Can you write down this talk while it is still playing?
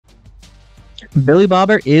Billy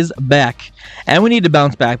Bobber is back. And we need to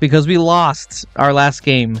bounce back because we lost our last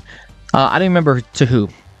game. I don't remember to who.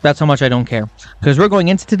 That's how much I don't care. Because we're going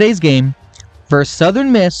into today's game versus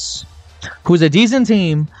Southern Miss, who's a decent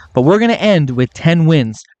team, but we're going to end with 10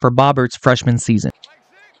 wins for Bobert's freshman season.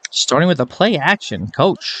 Starting with a play action,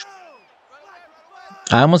 coach.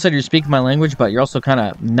 I almost said you're speaking my language, but you're also kind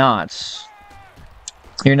of not.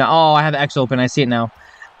 You're not. Oh, I have X open. I see it now.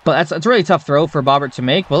 But that's a really tough throw for Bobert to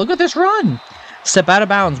make. But look at this run. Step out of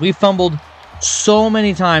bounds. We fumbled so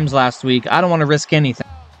many times last week. I don't want to risk anything.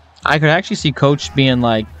 I could actually see Coach being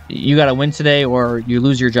like, you got to win today or you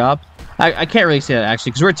lose your job. I can't really say that,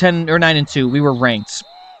 actually, because we're 10 or 9-2. We were ranked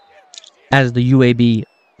as the UAB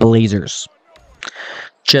Blazers.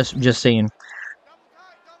 Just saying.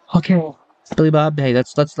 Okay. Billy Bob, hey,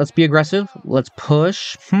 let's be aggressive. Let's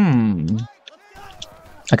push. I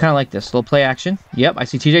kind of like this. Little play action. Yep, I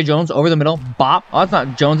see TJ Jones over the middle. Bop. Oh, that's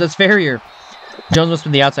not Jones. That's Ferrier. Jones must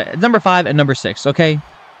be the outside. Number 5 and number 6, okay?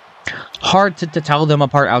 Hard to tell them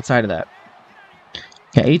apart outside of that.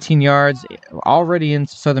 Yeah, 18 yards. Already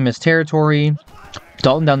into Southern Miss territory.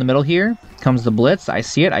 Dalton down the middle here. Comes the blitz. I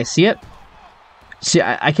see it. See,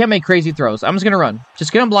 I can't make crazy throws. I'm just going to run.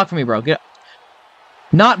 Just get on block for me, bro.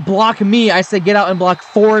 Not block me. I said get out and block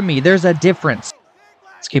for me. There's a difference.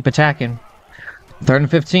 Let's keep attacking. 3rd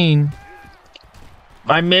and 15.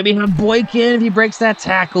 I maybe have Boykin if he breaks that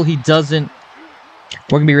tackle. He doesn't.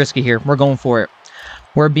 We're going to be risky here. We're going for it.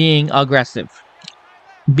 We're being aggressive.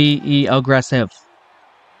 Be aggressive.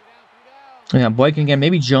 Yeah, Boykin again.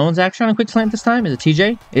 Maybe Jones actually on a quick slant this time. Is it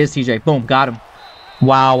TJ? It is TJ. Boom. Got him.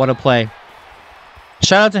 Wow, what a play.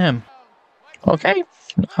 Shout out to him. Okay.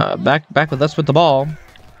 Back with us with the ball.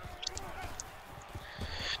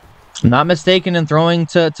 Not mistaken in throwing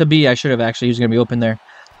to B. I should have actually. He was going to be open there.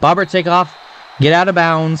 Bobber take off. Get out of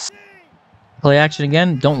bounds. Play action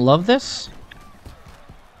again. Don't love this.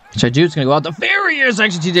 Which I do. It's going to go out. The Farriers.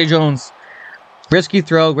 Actually, TJ Jones. Risky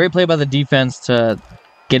throw. Great play by the defense to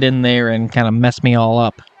get in there and kind of mess me all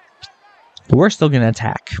up. But we're still going to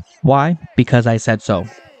attack. Why? Because I said so.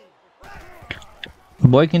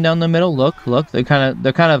 Boykin down the middle. Look. They're kind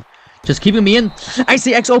of just keeping me in. I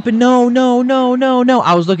see X open. No.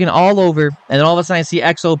 I was looking all over, and then all of a sudden I see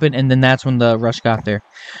X open, and then that's when the rush got there.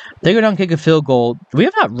 They go down and kick a field goal. We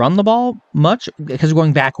have not run the ball much because we're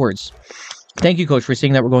going backwards. Thank you, Coach, for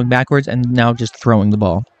seeing that we're going backwards and now just throwing the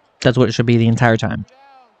ball. That's what it should be the entire time.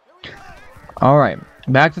 All right,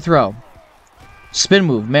 back to throw. Spin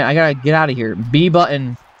move. Man, I got to get out of here. B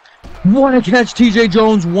button. What a catch, TJ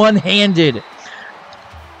Jones, one-handed.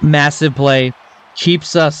 Massive play.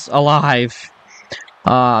 Keeps us alive.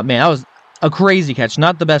 Man, that was a crazy catch.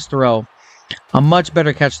 Not the best throw. A much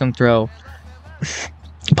better catch than throw.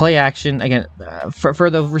 Play action. Again, for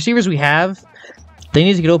the receivers we have, they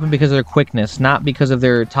need to get open because of their quickness, not because of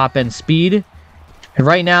their top-end speed. And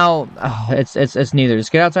right now, it's neither.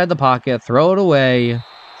 Just get outside the pocket, throw it away.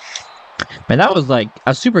 Man, that was like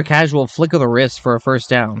a super casual flick of the wrist for a first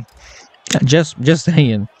down. Just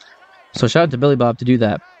saying. So shout out to Billy Bob to do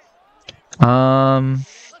that.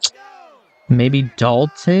 Maybe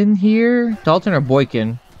Dalton here? Dalton or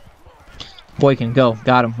Boykin? Boykin, go.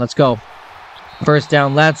 Got him. Let's go. First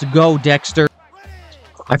down. Let's go, Dexter.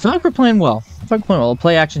 I feel like we're playing well.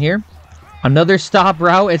 Play action here. Another stop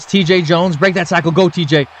route. It's TJ Jones. Break that tackle. Go,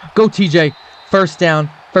 TJ. Go, TJ. First down.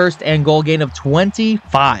 First and goal gain of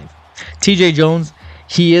 25. TJ Jones,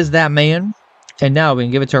 he is that man. And now we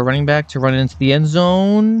can give it to our running back to run it into the end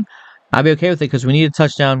zone. I'll be okay with it because we need a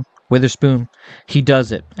touchdown. Witherspoon, he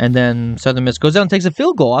does it. And then Southern Miss goes down and takes a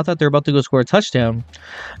field goal. I thought they were about to go score a touchdown.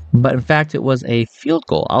 But in fact, it was a field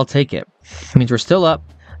goal. I'll take it. It means we're still up.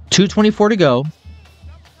 2:24 to go.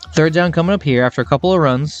 Third down coming up here after a couple of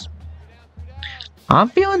runs. I'm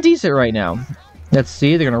feeling decent right now. Let's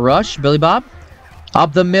see. They're going to rush. Billy Bob.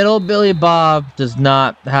 Up the middle. Billy Bob does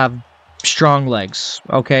not have strong legs.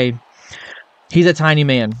 Okay. He's a tiny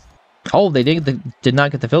man. Oh, they did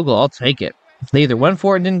not get the field goal. I'll take it. They either went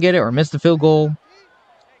for it and didn't get it or missed the field goal.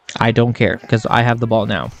 I don't care because I have the ball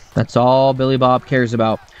now. That's all Billy Bob cares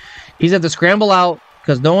about. He's at the scramble out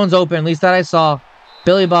because no one's open, at least that I saw.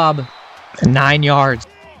 Billy Bob, 9 yards.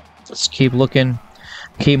 Let's keep looking.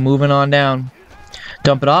 Keep moving on down.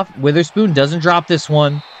 Dump it off. Witherspoon doesn't drop this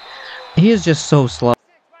one. He is just so slow.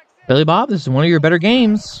 Billy Bob, this is one of your better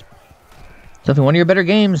games. Definitely one of your better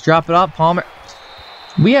games. Drop it off, Palmer.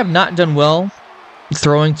 We have not done well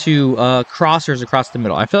throwing to crossers across the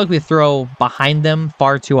middle. I feel like we throw behind them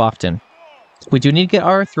far too often. We do need to get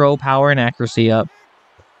our throw power and accuracy up.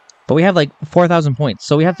 But we have like 4,000 points.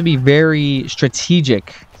 So we have to be very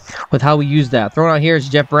strategic with how we use that. Thrown out here is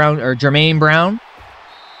Jermaine Brown.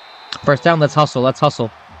 First down, let's hustle, let's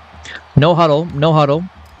hustle. No huddle, no huddle.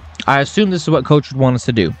 I assume this is what coach would want us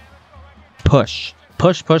to do. Push.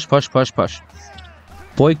 Push, push, push, push, push.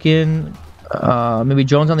 Boykin, maybe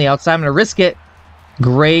Jones on the outside. I'm going to risk it.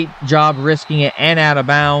 Great job risking it and out of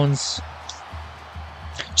bounds.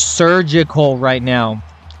 Surgical right now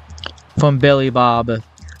from Billy Bob. A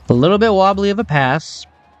little bit wobbly of a pass,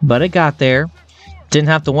 but it got there. Didn't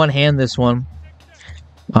have to one-hand this one.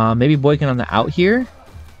 Maybe Boykin on the out here.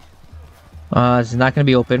 This is not going to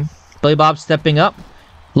be open. Billy Bob stepping up,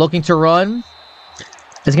 looking to run.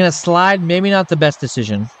 Is going to slide. Maybe not the best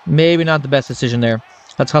decision. Maybe not the best decision there.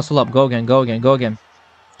 Let's hustle up. Go again, go again, go again.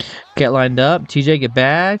 Get lined up. TJ, get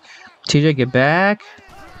back. TJ, get back.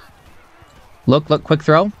 Look, quick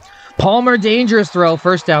throw. Palmer, dangerous throw.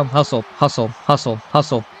 First down. Hustle, hustle, hustle,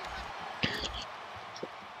 hustle.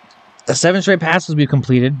 The 7 straight passes we've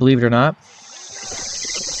completed, believe it or not.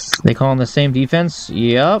 They call them the same defense.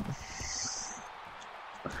 Yep.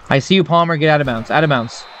 I see you, Palmer. Get out of bounds. Out of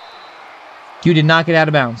bounds. You did not get out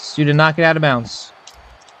of bounds. You did not get out of bounds.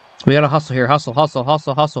 We got to hustle here. Hustle, hustle,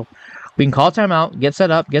 hustle, hustle. We can call timeout. Get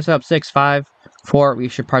set up. Get set up. 6, 5, 4. We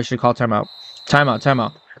probably should call timeout. Timeout,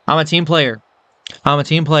 timeout. I'm a team player. I'm a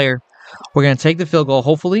team player. We're going to take the field goal.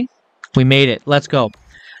 Hopefully, we made it. Let's go.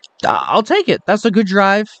 I'll take it. That's a good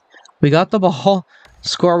drive. We got the ball.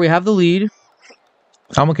 Score. We have the lead.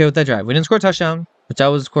 I'm okay with that drive. We didn't score a touchdown, but that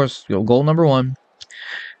was, of course, goal number 1.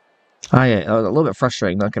 Yeah, a little bit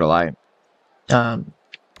frustrating, not going to lie.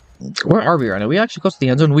 Where are we right now? Are we actually close to the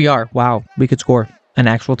end zone? We are. Wow. We could score an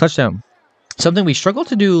actual touchdown. Something we struggled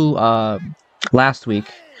to do last week.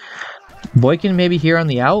 Boykin maybe here on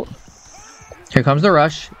the out. Here comes the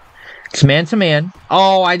rush. It's man-to-man.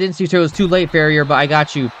 Oh, I didn't see if it was too late, Farrier, but I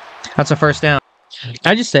got you. That's a first down.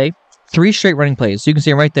 I just say 3 straight running plays. You can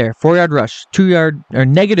see them right there. 4-yard rush. 2-yard, or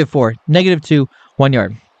 -4. -2. 1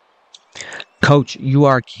 yard. Coach, you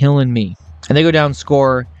are killing me. And they go down,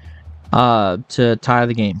 score to tie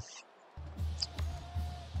the game.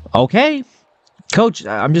 Okay. Coach,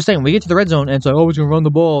 I'm just saying, we get to the red zone, and it's like, oh, we're going to run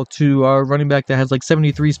the ball to our running back that has like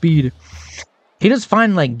 73 speed. He does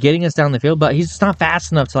fine, like, getting us down the field, but he's just not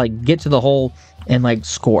fast enough to, like, get to the hole and, like,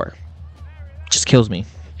 score. Just kills me.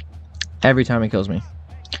 Every time it kills me.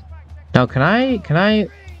 Now, can I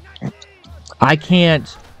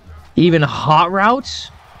can't even hot route?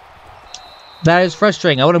 That is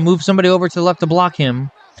frustrating. I would have moved somebody over to the left to block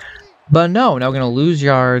him. But no, now we're going to lose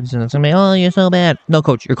yards, and it's going to be, oh, you're so bad. No,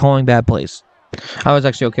 coach, you're calling bad plays. I was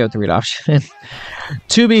actually okay with the read option.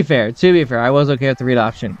 To be fair, I was okay with the read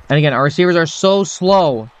option. And again, our receivers are so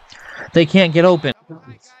slow, they can't get open.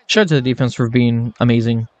 Shout out to the defense for being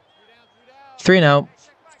amazing. 3 and out.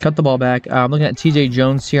 Cut the ball back. I'm looking at TJ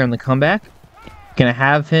Jones here on the comeback. Gonna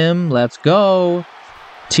have him. Let's go.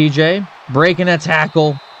 TJ breaking a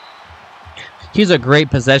tackle. He's a great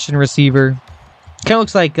possession receiver. Kind of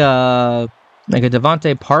looks like a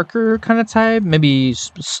Devontae Parker kind of type. Maybe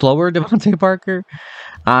slower Devontae Parker.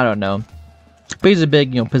 I don't know. But he's a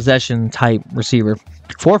big, possession type receiver.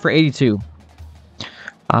 4 for 82.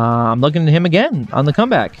 I'm looking at him again on the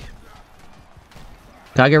comeback.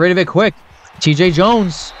 Gotta get rid of it quick. TJ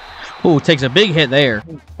Jones. Ooh, takes a big hit there.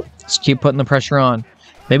 Just keep putting the pressure on.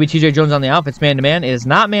 Maybe TJ Jones on the out. It's man-to-man. It is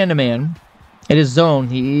not man-to-man. It is zone.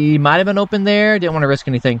 He might have been open there. Didn't want to risk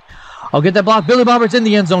anything. I'll get that block. Billy Bobert's in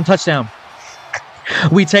the end zone. Touchdown.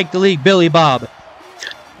 We take the lead. Billy Bob.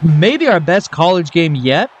 Maybe our best college game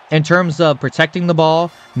yet in terms of protecting the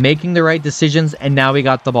ball, making the right decisions, and now we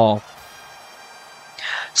got the ball.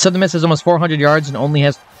 Southern Miss has almost 400 yards and only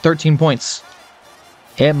has 13 points.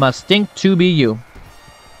 It must stink to be you.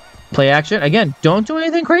 Play action. Again, don't do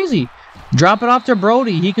anything crazy. Drop it off to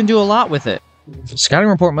Brody. He can do a lot with it. Scouting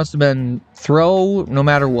report must have been throw no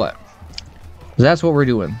matter what. That's what we're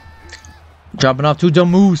doing. Dropping off to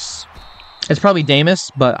Damoose. It's probably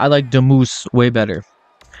Damus, but I like Damoose way better.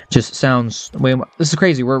 Just sounds way more. This is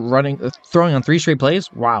crazy. We're throwing on 3 straight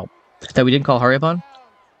plays. Wow. That we didn't call hurry up on.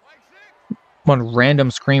 One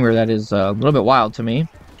random screamer that is a little bit wild to me.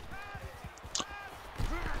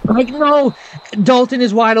 Like, no! Dalton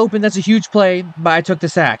is wide open. That's a huge play, but I took the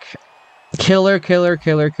sack. Killer, killer,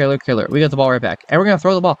 killer, killer, killer. We got the ball right back. And we're going to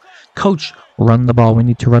throw the ball. Coach, run the ball. We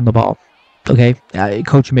need to run the ball. Okay?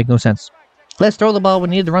 Coach, you make no sense. Let's throw the ball. We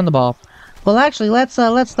need to run the ball. Well, actually, let's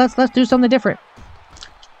do something different.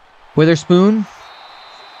 Witherspoon.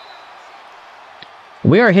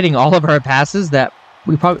 We are hitting all of our passes that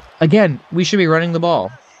we probably, again, we should be running the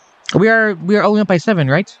ball. We are only up by 7,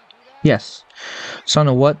 right? Yes. So I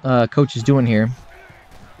don't know what coach is doing here.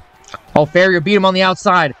 Oh, Farrier beat him on the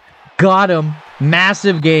outside. Got him.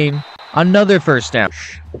 Massive gain. Another first down.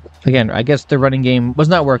 Again, I guess the running game was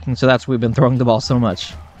not working, so that's why we've been throwing the ball so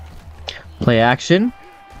much. Play action.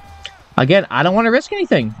 Again, I don't want to risk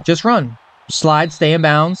anything. Just run. Slide, stay in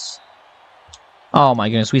bounds. Oh my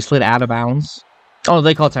goodness, we slid out of bounds. Oh,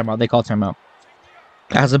 they call timeout. They call timeout.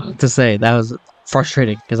 I was about to say, that was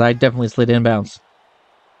frustrating, because I definitely slid in bounds.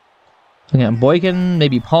 Again, Boykin,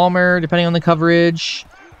 maybe Palmer, depending on the coverage.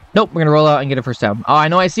 Nope, we're going to roll out and get a first down. Oh, I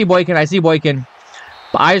know I see Boykin. I see Boykin.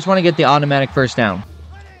 But I just want to get the automatic first down.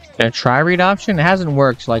 Gonna try read option. It hasn't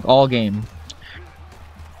worked like all game.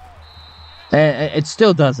 And it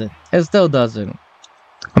still doesn't. It still doesn't.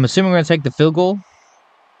 I'm assuming we're going to take the field goal.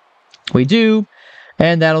 We do.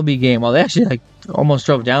 And that'll be game. Well, they actually like almost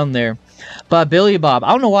drove down there. But Billy Bob, I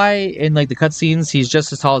don't know why in like the cutscenes he's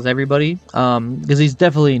just as tall as everybody. Because he's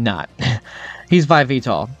definitely not. He's 5 feet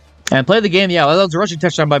tall. And play the game, yeah, that was a rushing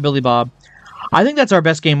touchdown by Billy Bob. I think that's our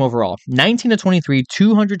best game overall. 19 to 23,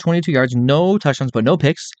 222 yards, no touchdowns, but no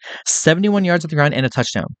picks. 71 yards at the ground and a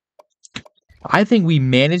touchdown. I think we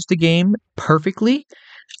managed the game perfectly.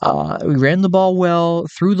 We ran the ball well,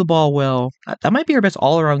 threw the ball well. That might be our best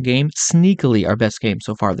all-around game. Sneakily our best game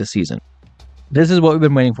so far this season. This is what we've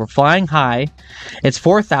been waiting for. Flying high. It's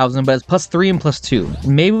 4,000, but it's +3 and +2.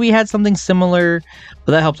 Maybe we had something similar,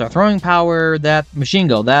 but that helps our throwing power. That machine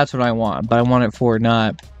go, that's what I want. But I want it for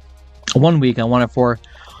not 1 week. I want it for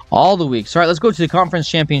all the weeks. All right, let's go to the conference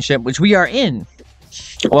championship, which we are in.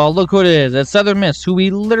 Well, look who it is. It's Southern Miss, who we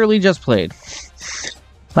literally just played.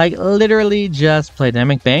 Like, literally just played.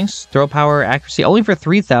 Dynamic Banks, throw power, accuracy, only for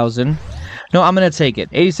 3,000. No, I'm going to take it.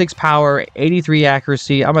 86 power, 83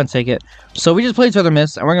 accuracy. I'm going to take it. So we just played Southern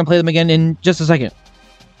Miss, and we're going to play them again in just a second.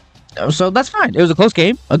 So that's fine. It was a close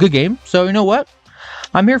game, a good game. So you know what?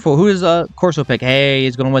 I'm here for. Who is Corso pick? Hey,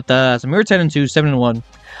 he's going with us. And we were 10-2, 7-1.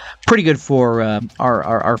 Pretty good for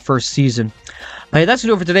our first season. Hey, that's going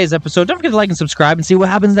to do it for today's episode. Don't forget to like and subscribe and see what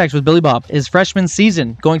happens next with Billy Bob. His freshman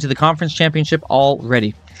season going to the conference championship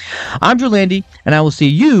already. I'm Drew Landy, and I will see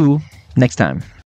you next time.